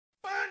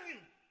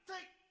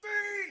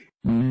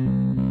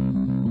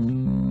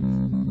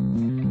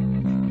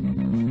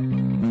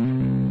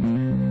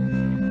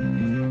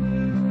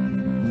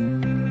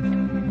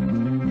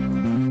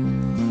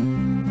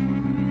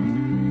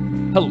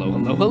Hello,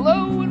 hello,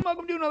 hello, and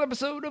welcome to another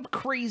episode of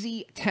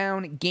Crazy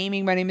Town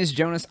Gaming. My name is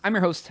Jonas. I'm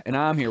your host, and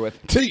I'm here with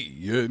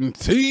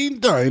TNT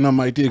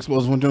Dynamite, the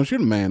Explosive One. Jonas, you're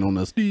the man on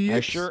this. I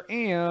sure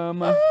am.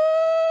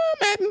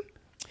 Madden.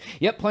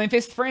 Yep, playing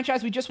Face the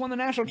Franchise. We just won the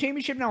national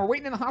championship. Now we're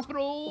waiting in the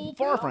hospital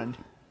for our friend.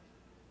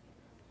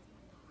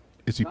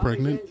 Is he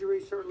pregnant? Tommy's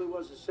injury certainly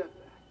was a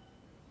setback.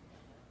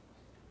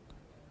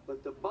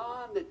 But the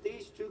bond that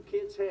these two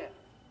kids have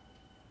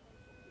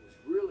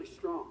is really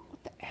strong.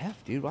 What the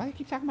F, dude? Why do you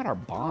keep talking about our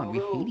bond? We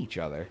hate each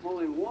other.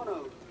 Only one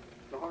of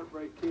the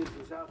Heartbreak Kids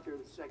was out there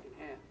in the second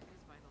half.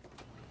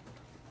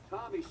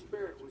 Tommy's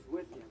spirit was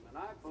with him, and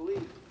I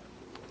believe.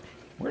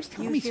 Where's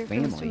Tommy's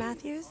family? Mr.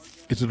 Matthews?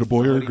 Is it a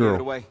boy or a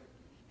girl?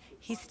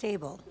 He's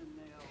stable.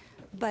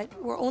 But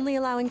we're only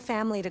allowing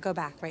family to go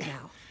back right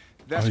now.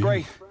 That's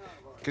great,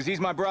 because he's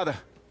my brother.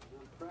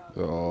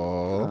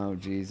 Oh,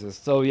 Jesus.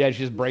 So, yeah,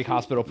 just break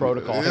hospital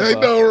protocol. I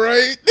know,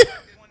 right?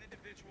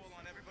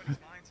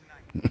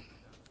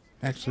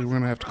 Actually, we're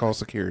going to have to call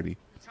security.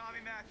 Tommy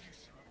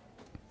Matthews.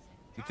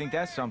 You think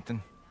that's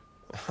something?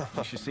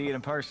 You should see it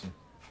in person.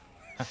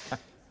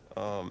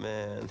 Oh,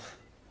 man.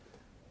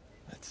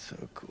 That's so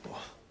cool.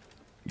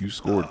 You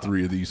scored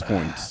 3 of these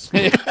points.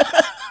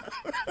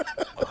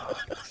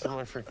 So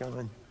much for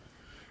coming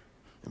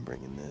and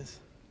bringing this.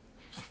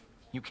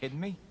 You kidding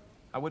me?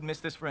 I wouldn't miss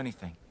this for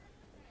anything.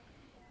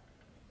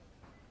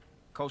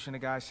 Coach and the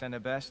guys sent their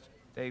best.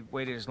 They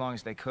waited as long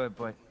as they could,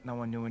 but no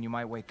one knew when you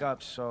might wake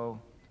up, so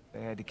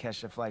they had to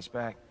catch their flights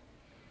back.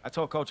 I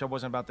told Coach I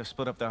wasn't about to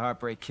split up the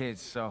Heartbreak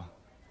Kids, so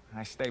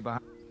I stayed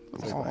behind.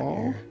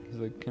 Oh, He's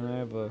like, can I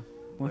have a...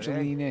 Why don't you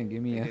lean in?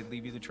 Give me They a... did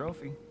leave you the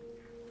trophy.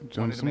 Jonas,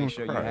 Wanted to make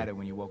sure you had it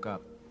when you woke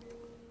up.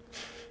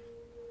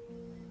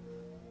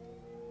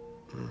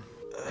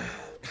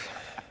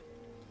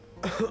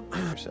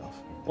 Yourself.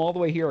 All the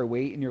way here, I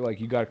wait, and you're like,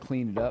 you got to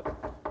clean it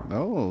up.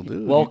 No,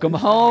 dude. Welcome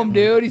home,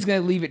 dude. He's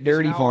going to leave it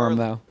dirty It's for him,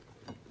 now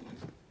though.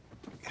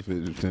 If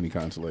it's any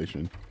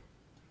consolation.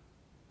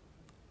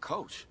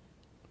 Coach?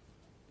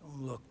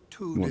 Don't look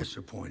too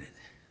disappointed.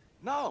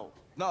 No.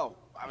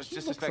 I was He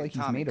just looks like expecting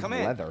he's Tommy. made of Come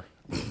in. leather.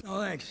 No,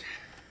 thanks.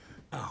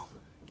 Oh,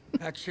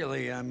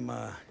 actually, I'm,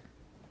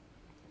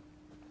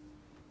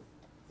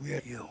 we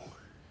at you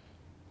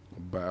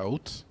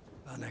About?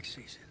 about next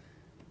season.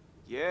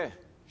 Yeah,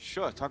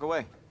 sure. Talk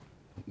away.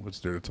 What's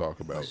there to talk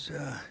about? Was,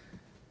 at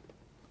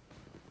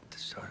the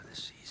start of the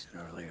season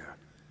earlier,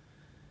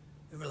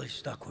 it really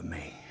stuck with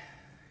me.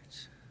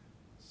 It's,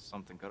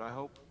 Something good, I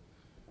hope.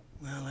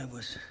 well, it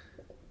was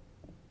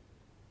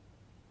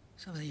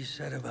something you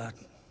said about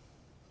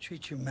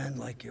treat your men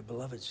like your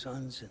beloved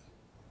sons and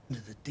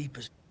into the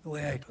deepest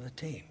way I for the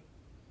team.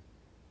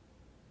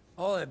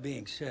 All that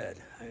being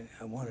said,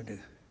 I wanted to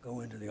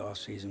go into the off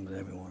season with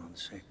everyone on the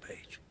same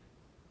page.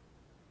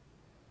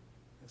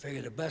 I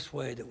figured the best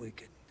way that we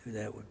could do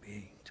that would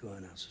be to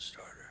announce a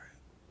starter.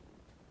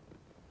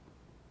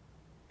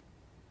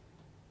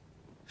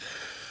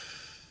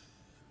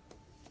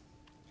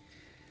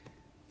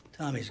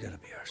 Tommy's gonna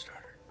be our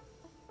starter.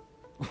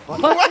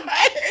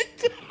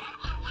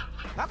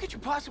 How could you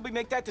possibly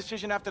make that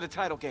decision after the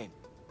title game?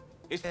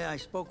 Yeah, I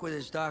spoke with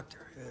his doctor.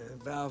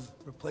 Valve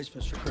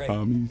replacements are great.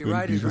 Tommy's You're going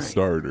right to be as the rain.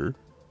 starter.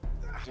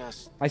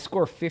 I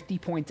score 50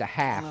 points a I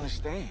half. don't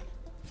understand.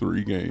 3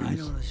 I games.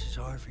 know this is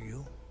hard for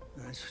you.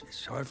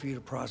 It's hard for you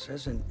to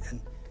process, and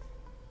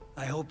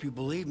I hope you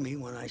believe me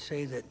when I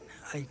say that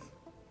I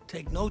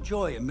take no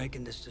joy in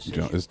making this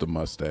decision. It's the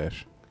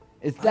mustache.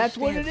 That's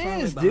what it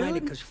is, dude.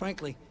 Because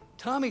frankly,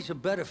 Tommy's a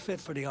better fit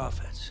for the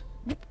offense.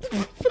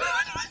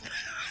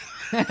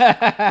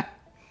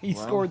 He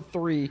scored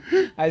 3.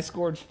 I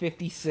scored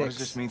 56. What does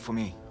this mean for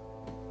me?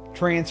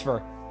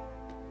 Transfer.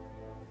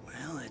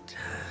 Well, it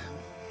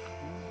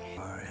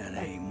had a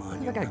That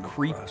monumental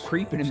guy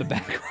creeping in the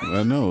background.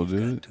 I know, Got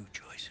dude. 2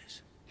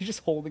 choices. He's just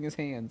holding his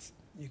hands.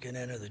 You can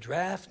enter the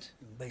draft,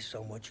 and based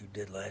on what you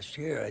did last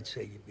year, I'd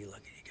say you'd be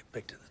lucky to get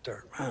picked in the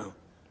 3rd round.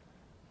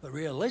 But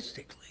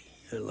realistically,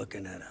 you're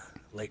looking at a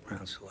late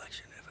round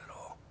selection, if at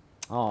all.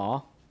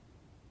 Aw.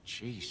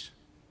 Jeez.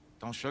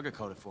 Don't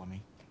sugarcoat it for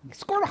me. He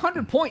scored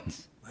 100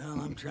 points. Well,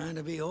 I'm trying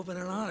to be open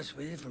and honest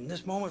with you. From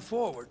this moment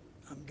forward,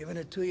 I'm giving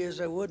it to you as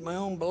I would my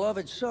own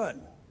beloved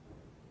son.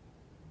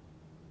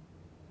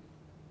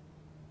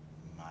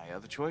 My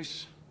other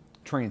choice?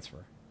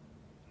 Transfer.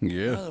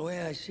 Yeah. Well, the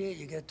way I see it,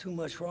 you got too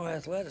much raw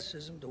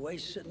athleticism to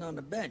waste sitting on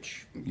the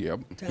bench.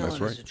 Yep. Talent That's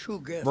right. is a true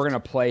gift. We're going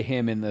to play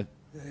him in the...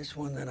 And it's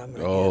one that I'm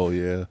going to Oh,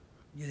 give yeah.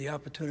 you the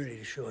opportunity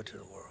to show it to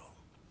the world.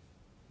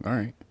 All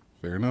right.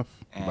 Fair enough.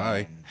 And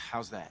Bye,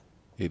 how's that?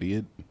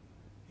 idiot.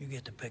 You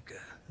get to pick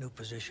a new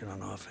position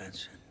on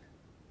offense and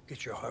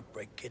get your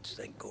Heartbreak Kids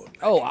thing going back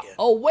Oh,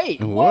 again. wait.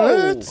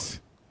 Whoa. What?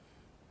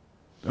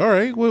 All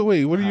right.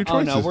 Wait. What are your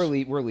Oh, choices? no,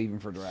 we're leaving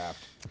for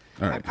draft.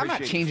 All right. I'm not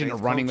Appreciate changing your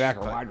to faith, running Coach, back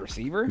or but wide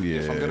receiver. Yeah.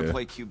 If I'm gonna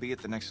play QB at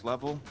the next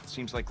level, it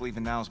seems like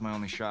leaving now is my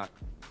only shot.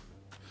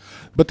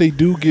 But they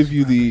do give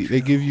you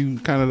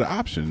kind of the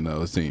option,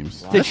 though, it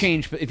seems. To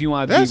change if you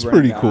want to That's be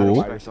running pretty back.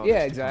 cool. I saw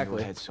Yeah, this thing come to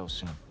exactly. a head so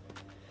soon.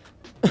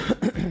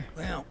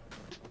 Well,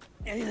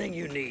 anything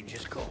you need,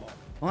 just call.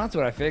 Well, that's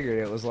what I figured.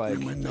 It was like,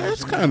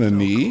 That's kind of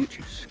neat.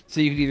 so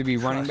you could either be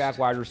running back,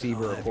 wide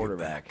receiver, or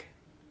quarterback.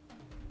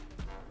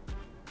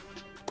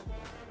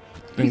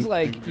 He's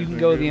like, you can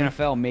go to the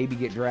NFL, maybe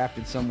get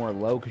drafted somewhere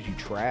low because you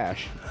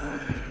trash.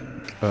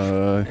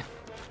 So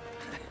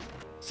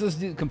this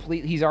dude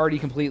he's already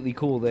completely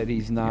cool that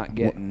he's not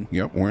getting.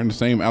 Yep, wearing the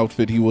same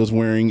outfit he was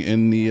wearing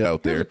in the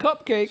out there. A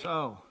cupcake.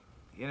 So,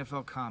 the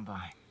NFL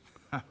Combine.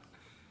 I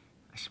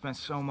spent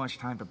so much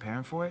time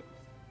preparing for it.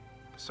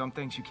 Some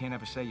things you can't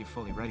ever say you're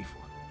fully ready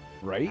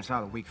for. Right? That's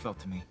how the week felt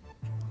to me.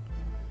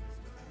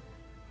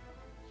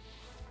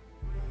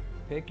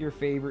 Pick your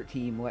favorite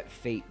team. Let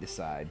fate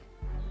decide.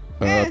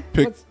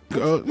 Pick. let's Yeah,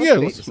 fate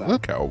let's decide. the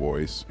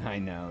Cowboys. I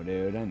know,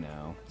 dude. I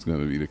know. It's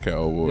gonna be the The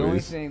only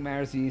Cowboys. thing that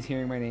matters to you is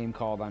hearing my name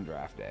called on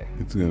draft day.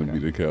 It's gonna be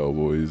the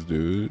Cowboys,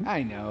 dude.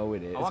 I know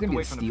it is. I It's walked gonna be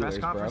away the from the press Steelers,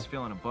 bro. conference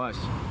feeling a buzz.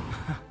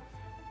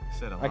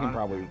 Said a I lot can of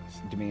probably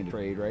things. demand a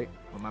trade, right?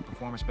 Will my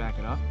performance back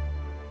it up?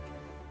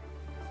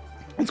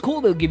 It's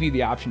cool they'll give you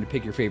the option to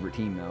pick your favorite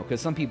team though,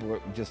 because some people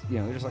are just,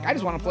 they're just like, I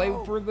just want to play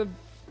for the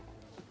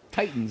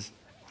Titans.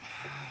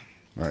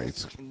 All right.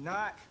 This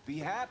cannot be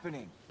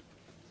happening.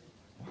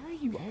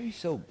 Why are you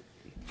so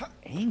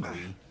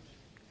angry?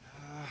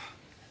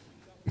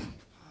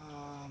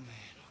 Oh man,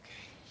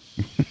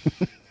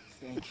 okay.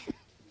 Think.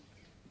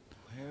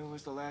 Where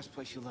was the last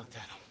place you looked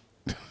at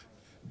him?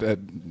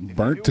 That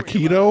burnt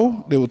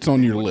taquito, it's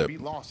on your lip,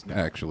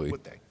 actually.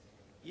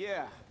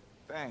 Yeah,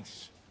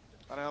 thanks.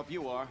 Glad to help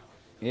you are.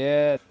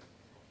 Yeah.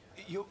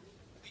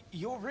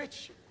 You're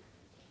rich.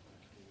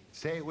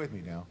 Say it with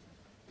me now.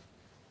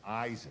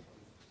 Eisen.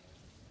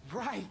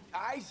 Right,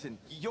 Eisen.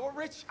 You're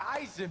Rich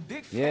Eisen,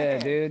 big fan. Yeah,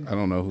 dude. I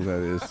don't know who that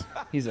is.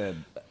 He's a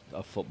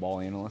football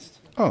analyst.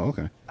 Oh,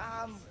 okay.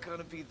 I'm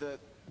gonna be the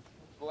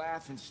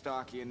laughing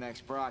stock of your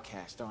next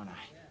broadcast, aren't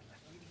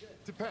I?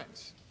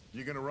 Depends.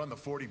 You gonna run the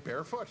 40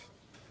 barefoot?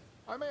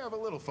 I may have a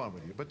little fun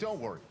with you, but don't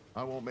worry.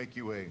 I won't make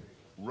you a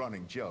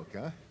running joke,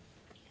 huh?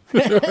 I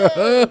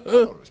thought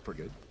it was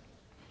pretty good.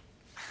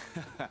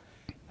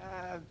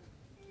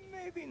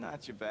 Maybe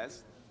not your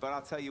best, but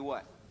I'll tell you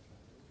what.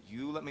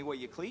 You let me wear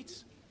your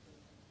cleats,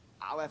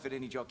 I'll laugh at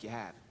any joke you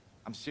have.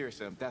 I'm serious,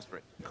 I'm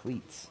desperate.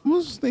 Cleats. I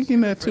was thinking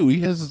that too.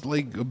 He has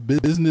like a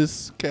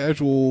business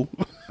casual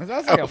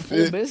That's like a full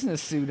outfit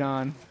business suit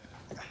on.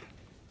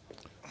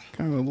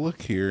 kind of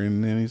look here,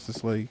 and then he's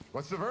just like,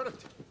 What's the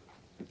verdict?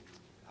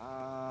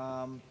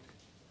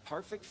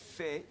 Perfect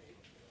fit,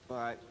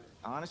 but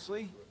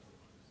honestly,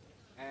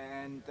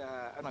 and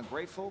I'm not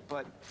grateful,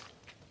 but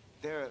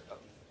they're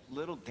a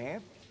little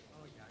damp.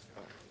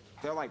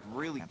 They're like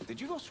really. Did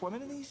you go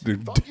swimming in these? they're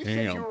Thought you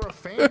said you damp. were a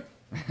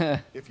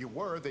fan. If you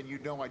were, then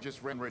you'd know I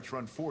just ran Rich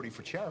Run 40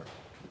 for charity.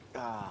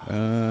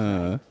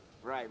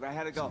 Right.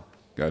 How'd it go?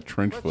 Got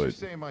trench Let's foot. just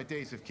say my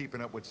days of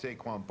keeping up with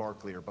Saquon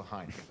Barkley are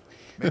behind me.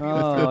 Maybe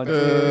Oh,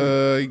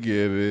 dude. I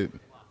get it.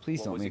 Please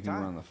What don't was make me your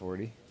time? run the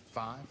 40.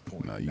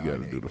 5.98. No, you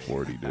got to do the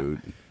 40,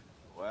 dude.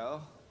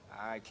 Well,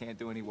 I can't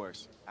do any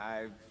worse.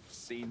 I've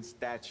seen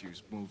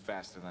statues move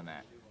faster than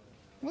that.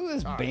 Look at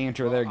this All right,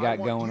 banter well, they I got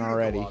want going you to go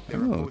already. out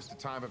there and Oh. post a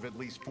time of at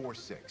least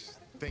 4.6.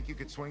 Think you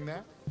could swing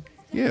that?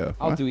 Yeah.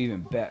 I'll do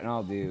even better.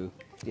 I'll do.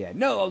 Yeah,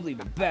 no, I'll do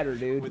even better,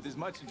 dude. With as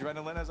much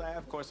adrenaline as I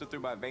have coursing through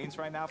my veins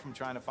right now from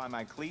trying to find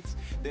my cleats,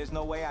 there's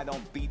no way I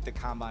don't beat the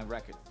combine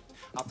record.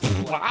 I'll tell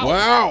you what.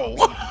 Wow.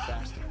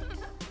 Faster.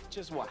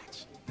 Just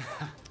watch.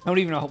 I don't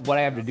even know what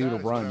I have to do to That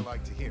is what I run.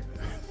 like to hear.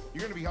 You're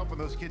going to be helping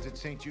those kids at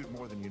St. Jude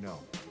more than you know.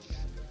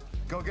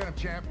 Go get them,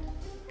 champ.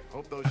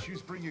 Hope those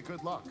shoes bring you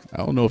good luck. I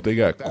don't know if they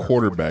got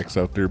quarterbacks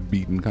out there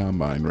beating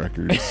combine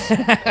records.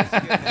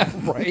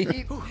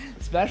 Right?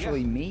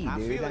 Especially me, I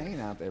dude. feel I it.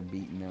 ain't out there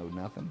beating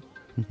nothing.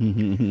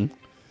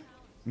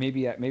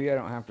 maybe I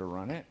don't have to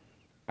run it.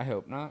 I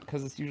hope not,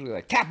 because it's usually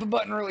like tap the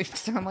button really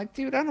fast. I'm like,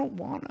 dude, I don't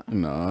wanna.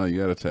 Nah, you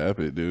got to tap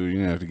it, dude.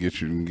 You're going to have to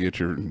get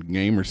your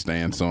gamer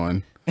stance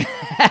on.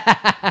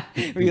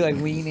 Where you like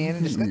lean in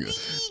and just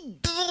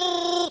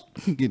go,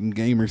 Getting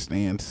gamer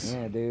stance.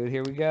 yeah, dude,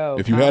 here we go.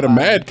 If you had a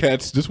Combine. Mad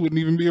Cats, this wouldn't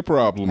even be a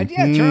problem.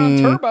 Yeah, turn on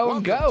turbo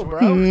and go, Welcome to bro.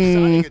 another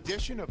exciting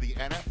edition of the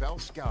NFL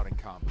Scouting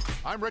Combine.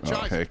 I'm Rich Oh,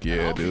 Eisen, heck yeah,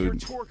 and I'll be your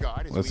dude. tour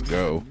guide as Let's we meet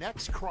go. the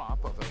next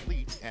crop of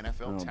elite NFL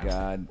Oh, talent.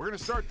 God. We're going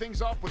to start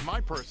things off with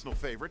my personal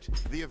favorite,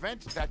 the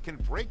event that can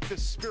break the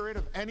spirit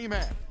of any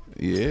man.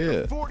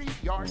 Yeah.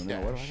 40-yard Oh,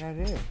 no, what dash. do I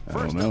gotta do? I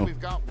don't First know. up, we've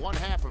got one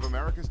half of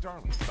America's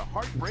darlings, the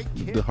Heartbreak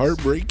Kids. The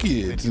Heartbreak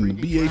Kids and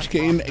the Intriguing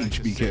BHK and draft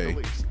prospect, to say the HBK.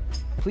 least.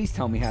 Please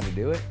tell me how to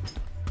do it.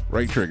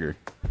 Right trigger.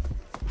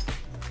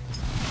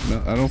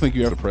 No, I don't think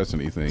you have to press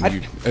anything.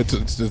 It's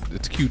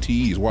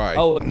QTEs. Why?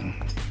 Oh,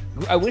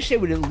 I wish they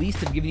would at least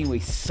have given you a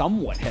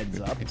somewhat heads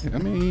up. I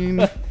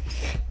mean,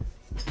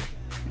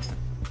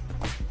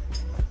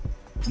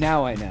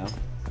 Now I know.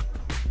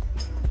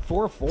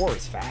 4-4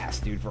 is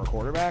fast, dude, for a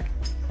quarterback.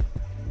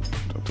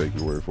 I'll take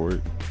your word for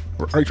it.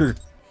 Right trigger.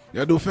 You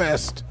gotta do it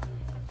fast.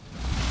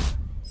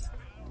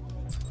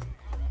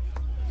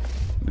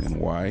 Then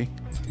why?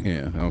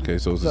 Yeah. Okay.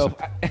 So it's So,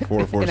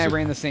 4, 4, and I 6.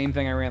 ran the same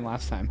thing I ran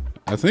last time.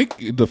 I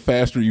think the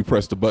faster you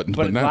press the button,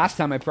 But not. last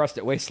time I pressed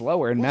it way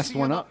slower and messed See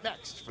one him up.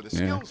 next for the Yeah,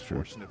 skills true.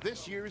 portion of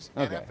this year's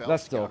Okay, NFL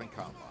that's still- Scouting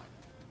Combine.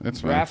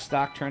 That's fine. Draft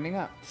stock trending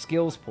up.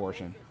 Skills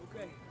portion.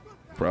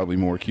 Probably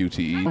more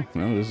QTE.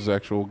 No, this is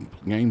actual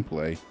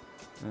gameplay.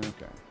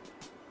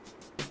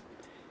 Okay.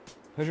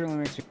 Pleasure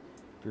limits.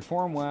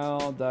 Perform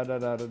well. Da da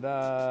da da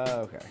da.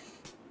 Okay.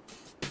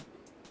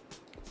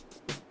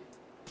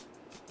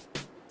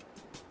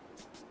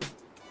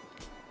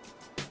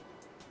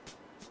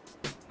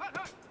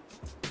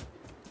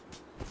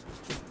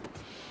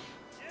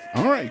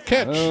 All right,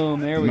 catch.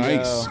 Boom, there we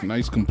nice, go.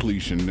 nice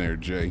completion there,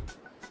 Jay.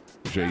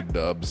 J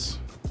Dubs.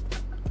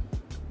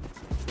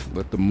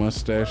 Let the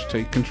mustache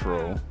take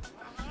control.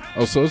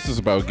 Oh, so this is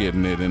about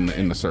getting it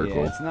in the circle.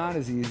 Yeah, it's not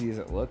as easy as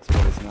it looks,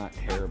 but it's not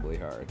terribly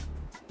hard.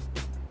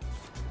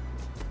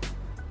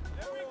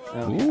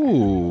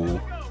 Ooh.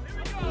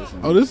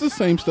 Oh, this is the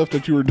same stuff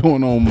that you were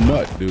doing on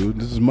Mutt, dude.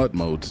 This is Mutt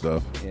mode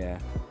stuff. Yeah.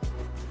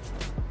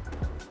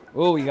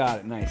 Oh, we got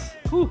it. Nice.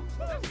 Whew.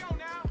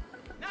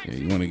 Yeah,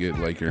 you want to get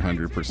like your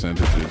 100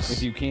 percentages.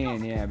 If you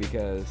can, yeah,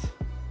 because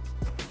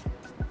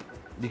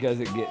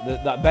it get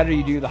the better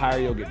you do, the higher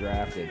you'll get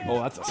drafted. Oh,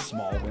 that's a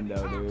small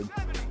window, dude.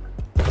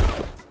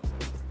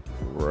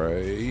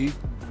 Right.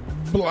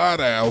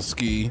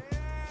 Blodowski.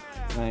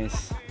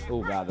 Nice.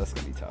 Oh god, that's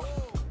gonna be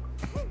tough.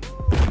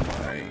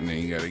 All right, and then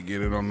you got to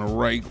get it on the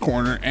right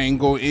corner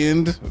angle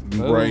end,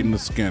 right in the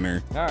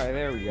Skinner. All right,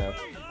 there we go.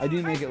 I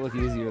do make it look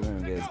easier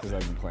than it is because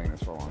I've been playing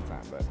this for a long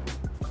time, but.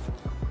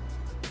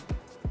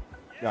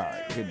 All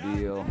right, good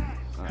deal.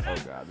 Oh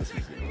god, this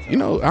is gonna be tough. You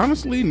know,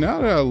 honestly,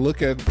 now that I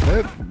look at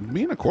that,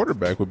 being a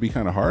quarterback would be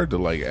kind of hard to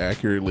like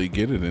accurately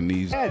get it in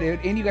these. Yeah, dude,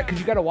 and you got because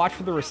you got to watch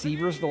for the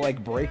receivers to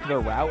like break their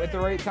route at the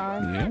right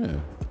time. Yeah.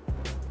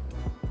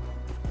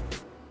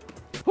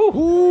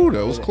 Ooh,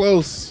 that was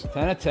close.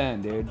 10 of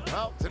 10, dude.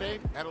 Well, today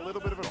had a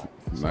little bit of it all.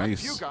 Nice.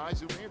 A few guys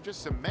who may have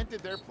just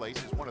cemented their place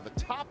as one of the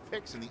top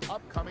picks in the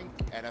upcoming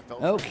NFL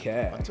draft.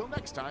 Okay. Until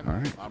next time, All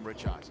right. I'm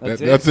Rich Eisen. That's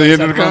the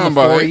end of the Except run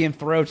combine. 40 and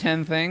throw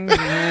 10 things. And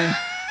then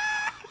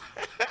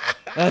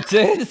that's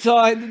it. That's all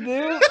I had to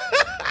do.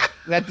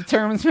 That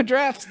determines my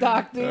draft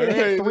stock, dude. I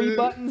hit 3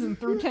 buttons and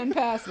threw 10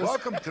 passes.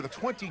 Welcome to the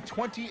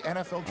 2020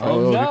 NFL Draft.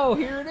 Oh no,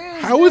 here it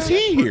is. How is dude.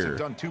 he here?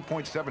 Done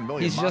 2.7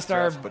 million He's mock just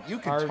our- drafts, but you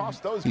can our toss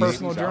those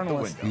personal babies out the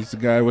journalist. window. He's the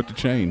guy with the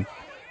chain.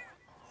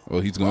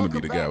 Well, he's going to be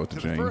Welcome the guy back with the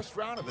to chain. first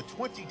round of the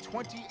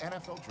 2020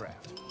 NFL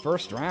Draft.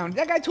 First round.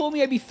 That guy told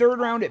me I'd be 3rd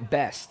round at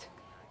best.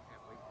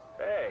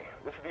 Hey,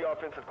 this is the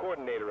offensive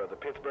coordinator of the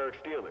Pittsburgh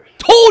Steelers.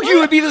 Told you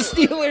it'd be the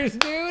Steelers,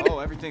 dude. Oh,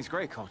 everything's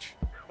great, Coach.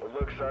 Well,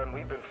 look, son,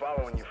 we've been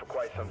following you for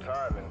quite some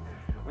time, and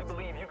we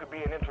believe you could be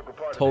an integral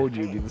part Told of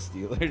you this it'd be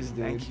team. the Steelers, dude.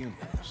 Thank you,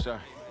 sir.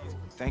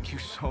 Thank you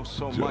so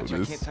much. I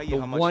Jonas. can't tell you The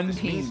how much one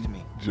this means team. to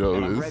me. And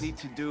Jonas. I'm ready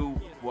to do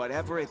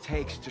whatever it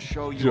takes to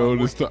show you. I'm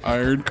Jonas, worth the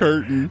Iron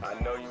Curtain.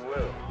 I know you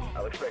will.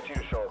 I'll expect you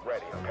to show up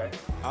ready, okay? it.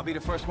 I'll be the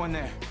first one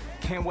there.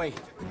 Can't wait.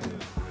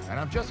 And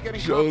I'm just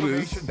getting Jonas.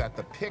 confirmation that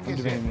the pick is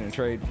Demanding in. a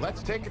trade.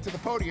 Let's take it to the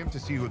podium to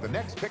see who the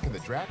next pick in the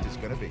draft is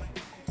going to be.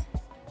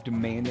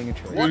 Demanding a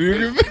trade. What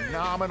a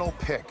phenomenal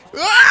pick.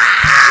 He's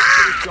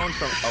shown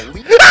some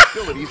elite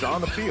abilities on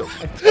the field.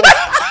 He's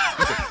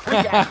a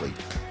freak athlete.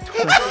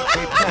 Totally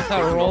capable of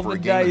taking Roll over the a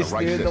game in dice,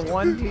 right dude. The system.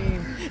 one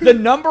team. The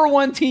number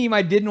 1 team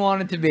I didn't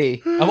want it to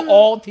be. Of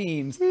all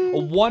teams. A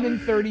 1 in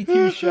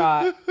 32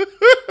 shot.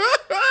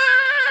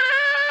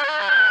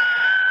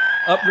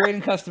 Upgrade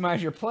and customize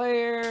your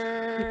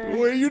player.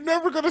 Well, you're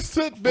never going to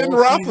sit Ben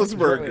Full season-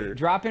 Roethlisberger.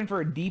 Drop in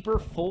for a deeper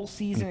full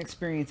season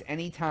experience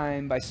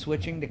anytime by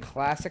switching to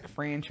classic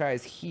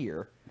franchise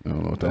here. I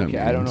don't know what that means.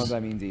 Okay, I don't know what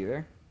that means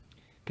either.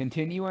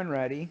 Continue when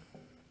ready.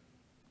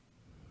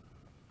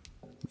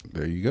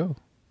 There you go.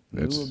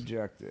 New That's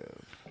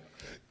objective.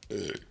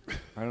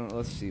 I don't.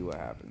 Let's see what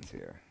happens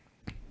here.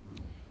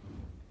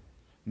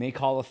 Make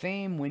Hall of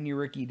Fame. Win your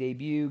rookie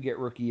debut. Get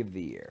Rookie of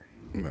the Year.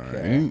 all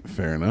right.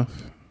 Fair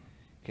enough.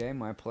 Okay,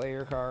 my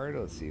player card.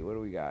 Let's see. What do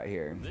we got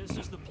here? This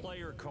is the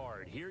player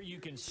card. Here you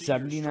can see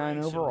 79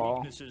 your strengths overall.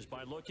 and weaknesses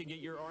by looking at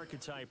your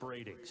archetype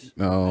ratings.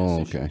 Oh,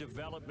 This is your okay.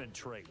 development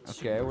traits.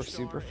 Okay, we're Superstar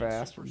super and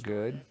fast. We're superstar.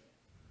 good.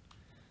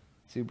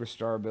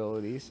 Superstar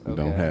abilities. Okay.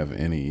 Don't have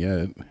any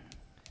yet.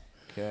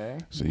 Okay.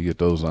 So you get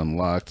those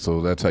unlocked.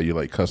 So that's how you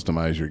like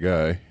customize your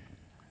guy.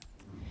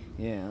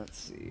 Yeah, let's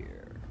see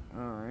here.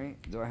 All right.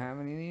 Do I have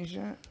any of these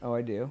yet? Oh,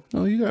 I do.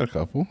 Oh, you got a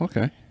couple.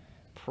 Okay.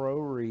 Pro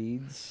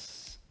reads.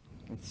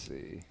 Let's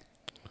see.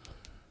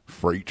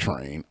 Freight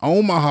train.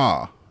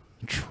 Omaha.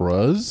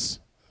 Truz.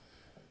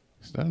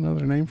 Is that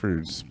another name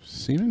for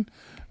semen?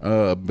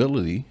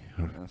 Ability.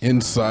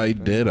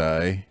 Inside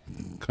Deadeye.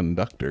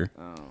 Conductor.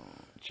 Oh,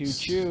 choo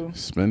choo.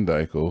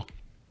 Spindycle.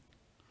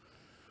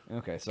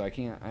 Okay, so I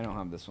don't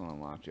have this one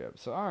unlocked yet.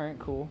 So, all right,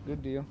 cool.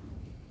 Good deal.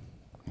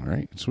 All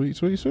right. Sweet,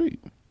 sweet,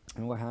 sweet.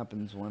 And what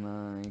happens when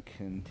I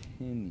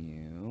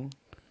continue?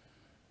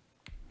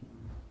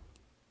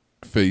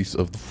 face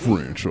of the This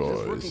rookie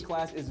franchise.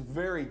 class is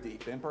very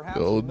deep, and perhaps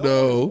Oh, no one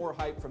no. is more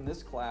hype from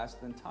this class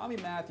than Tommy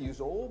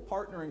Matthews' old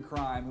partner in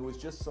crime, who was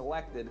just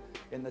selected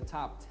in the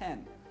top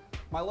 10.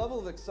 My level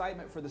of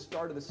excitement for the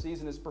start of the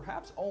season is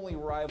perhaps only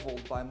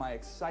rivaled by my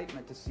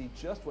excitement to see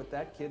just what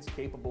that kid's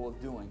capable of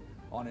doing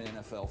on an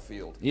NFL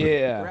field.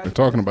 Yeah. They're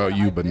talking about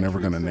you, but never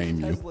gonna name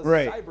you. Tesla's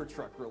Right.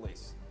 Cybertruck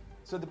release.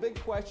 So the big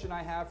question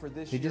I have for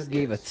this He year just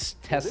gave a is,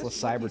 Tesla will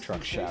this rookie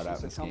Cybertruck shout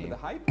out in sensation this succumb game. to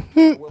the hype,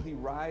 or will he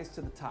rise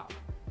to the top?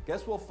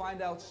 Guess we'll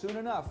find out soon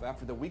enough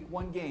after the Week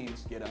 1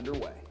 games get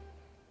underway.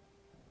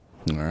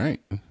 All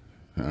right.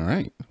 All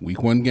right.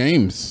 Week 1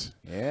 games.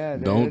 Yeah,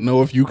 dude. Don't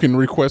know if you can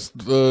request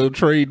a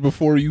trade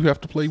before you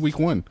have to play Week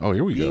 1. Oh,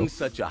 here we go. Being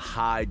such a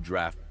high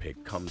draft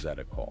pick comes at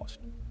a cost.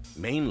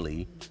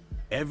 Mainly,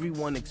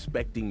 everyone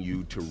expecting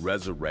you to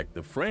resurrect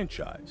the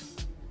franchise.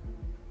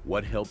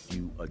 What helped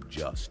you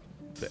adjust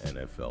to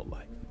NFL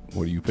life?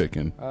 What are you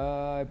picking?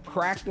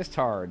 Practiced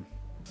hard.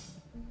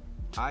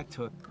 I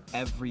took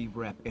every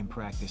rep in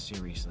practice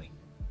seriously.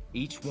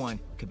 Each one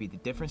could be the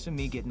difference in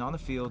me getting on the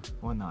field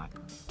or not.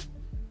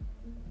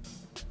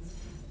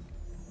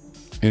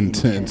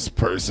 Intense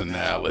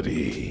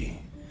personality.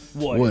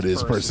 What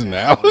is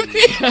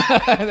personality?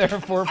 There are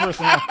 4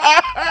 personalities.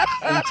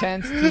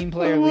 Intense team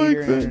player,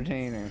 leader, and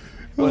entertainer.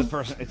 What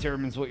person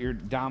determines what your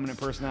dominant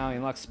personality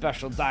and like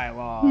special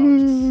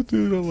dialogues.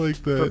 Dude, I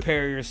like that.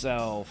 Prepare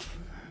yourself.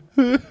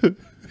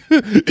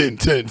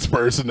 Intense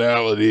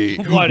personality.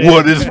 What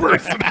is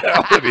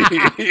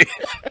personality?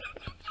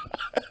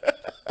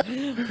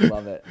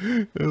 Love it.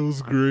 That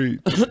was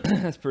great.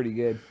 That's pretty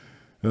good.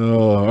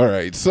 Oh, all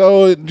right.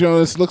 So,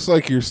 Jonas, looks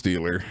like you're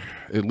Steeler.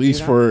 At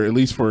least for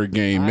a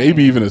game,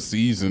 maybe even a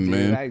season,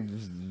 man.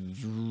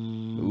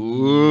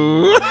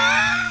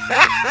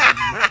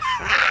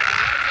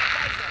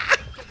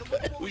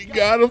 We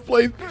gotta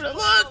play.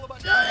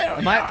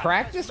 Am I at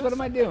practice? What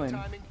am I doing?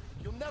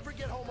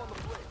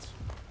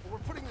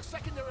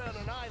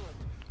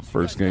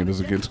 First game is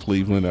against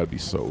Cleveland. I'd be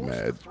so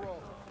mad.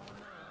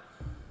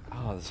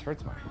 Oh, this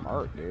hurts my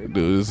heart, dude.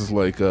 Dude, this is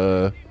like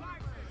oh,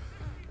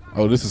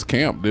 this is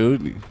camp,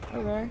 dude.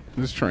 Okay.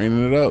 Just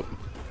training it up.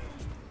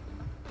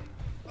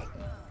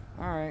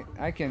 All right.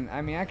 I can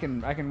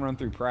run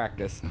through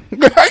practice.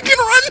 I can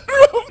run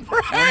through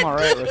practice. I'm all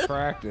right with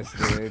practice,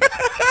 dude.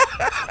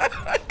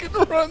 I can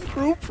run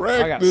through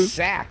practice. I got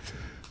sacked.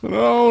 I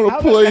don't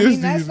want to play as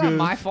these that's not guys.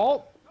 my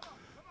fault.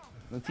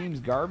 The team's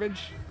garbage.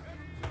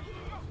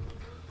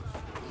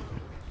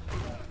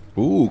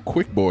 Ooh,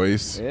 quick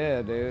boys.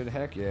 Yeah, dude.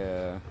 Heck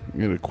yeah.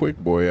 Get a quick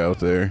boy out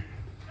there.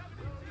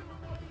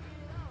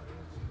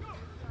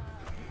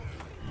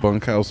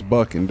 Bunkhouse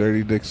Buck and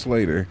Dirty Dick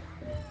Slater.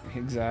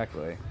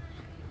 Exactly.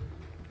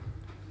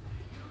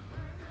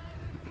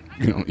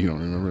 You don't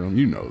remember them?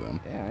 You know them.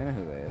 Yeah, I know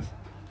who that is.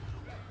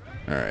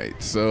 All right,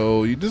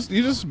 so you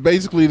just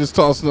basically just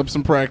tossing up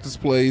some practice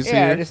plays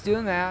Yeah, here. just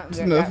doing that. It's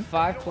Got enough.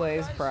 5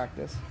 plays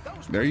practice.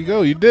 There you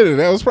go. You did it.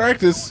 That was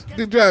practice.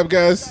 Good job,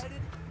 guys.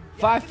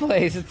 5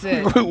 plays. That's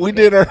it. we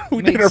did our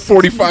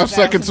 45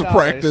 seconds of $16,000.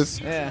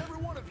 practice. Yeah.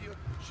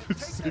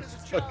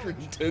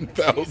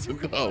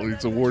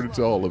 $610,000 awarded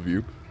to all of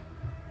you.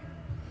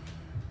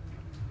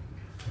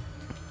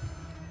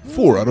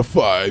 4 out of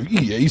 5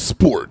 EA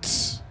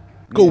Sports.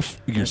 Go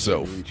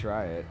yourself.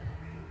 Retry it.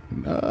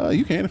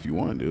 You can if you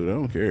want, dude. I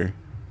don't care.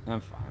 I'm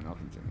fine. I'll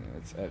continue.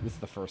 It's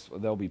the first.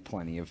 There'll be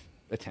plenty of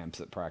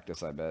attempts at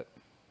practice, I bet.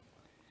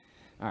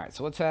 All right.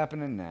 So what's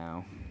happening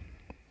now?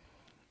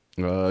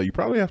 You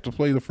probably have to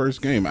play the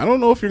first game. I don't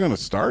know if you're going to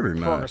start or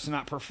not. Progress,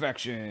 not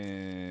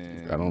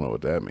perfection. I don't know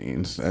what that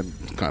means. That's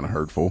kind of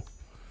hurtful.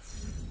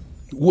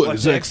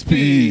 What's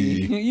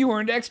XP? You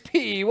earned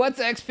XP. What's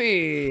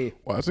XP?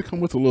 Why does it come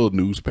with a little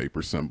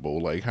newspaper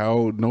symbol? Like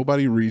how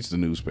nobody reads the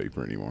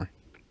newspaper anymore.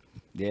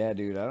 Yeah,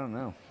 dude. I don't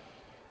know.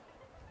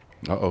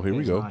 Uh-oh, here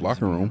we go.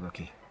 Locker room.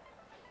 Rookie.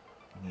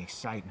 And the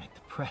excitement,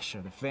 the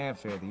pressure, the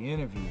fanfare, the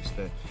interviews,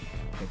 the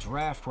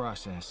draft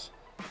process.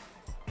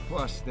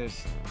 Plus,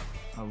 there's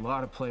a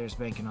lot of players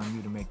banking on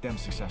you to make them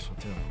successful,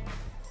 too.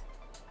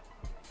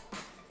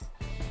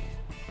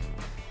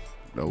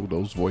 No,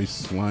 those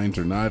voice lines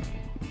are not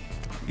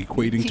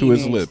equating to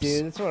his lips.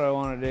 Dude, that's what I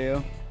want to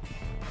do.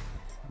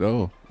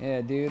 No.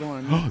 Yeah, dude. I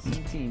want to meet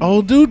some teammates.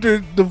 Oh, dude,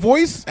 the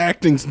voice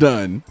acting's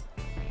done.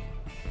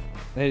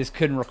 They just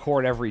couldn't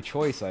record every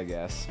choice, I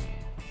guess.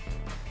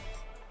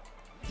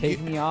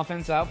 Taking the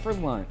offense out for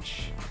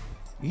lunch.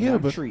 Yeah,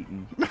 I'm but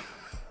treating.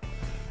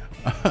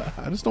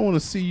 I just don't want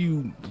to see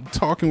you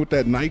talking with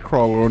that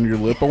nightcrawler on your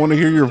lip. I want to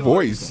hear your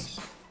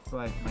voice.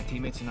 But my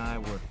teammates and I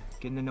were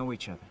getting to know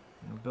each other.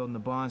 Building the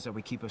bonds that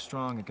would keep us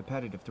strong and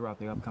competitive throughout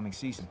the upcoming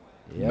season.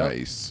 Yep.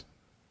 Nice.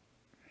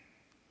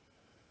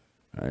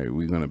 All right,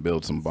 we're going to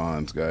build some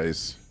bonds,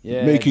 guys.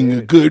 Yeah, Making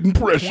dude. a good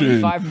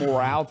impression. 25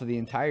 morale to the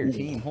entire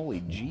team.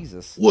 Holy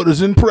Jesus. What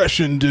does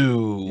impression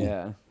do?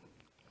 Yeah.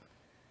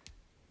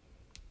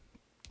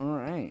 All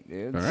right,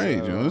 dude. All right,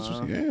 so,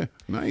 Jonas. Yeah,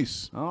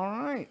 nice. All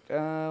right.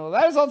 Well,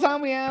 that is all the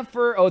time we have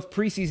for... Oh, it's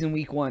preseason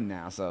week 1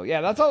 now. So,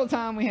 yeah, that's all the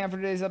time we have for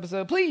today's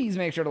episode. Please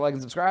make sure to like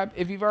and subscribe.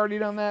 If you've already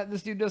done that,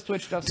 this dude does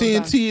Twitch stuff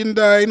sometimes. TNT and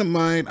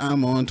Dynamite.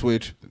 I'm on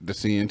Twitch. The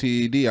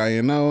CNT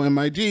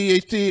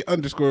DINOMIGHT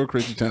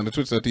 _Crazy Town to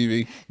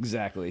Twitch.tv.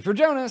 Exactly. For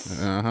Jonas,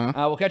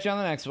 we'll catch you on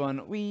the next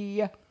one.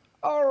 We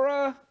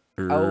are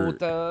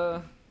out.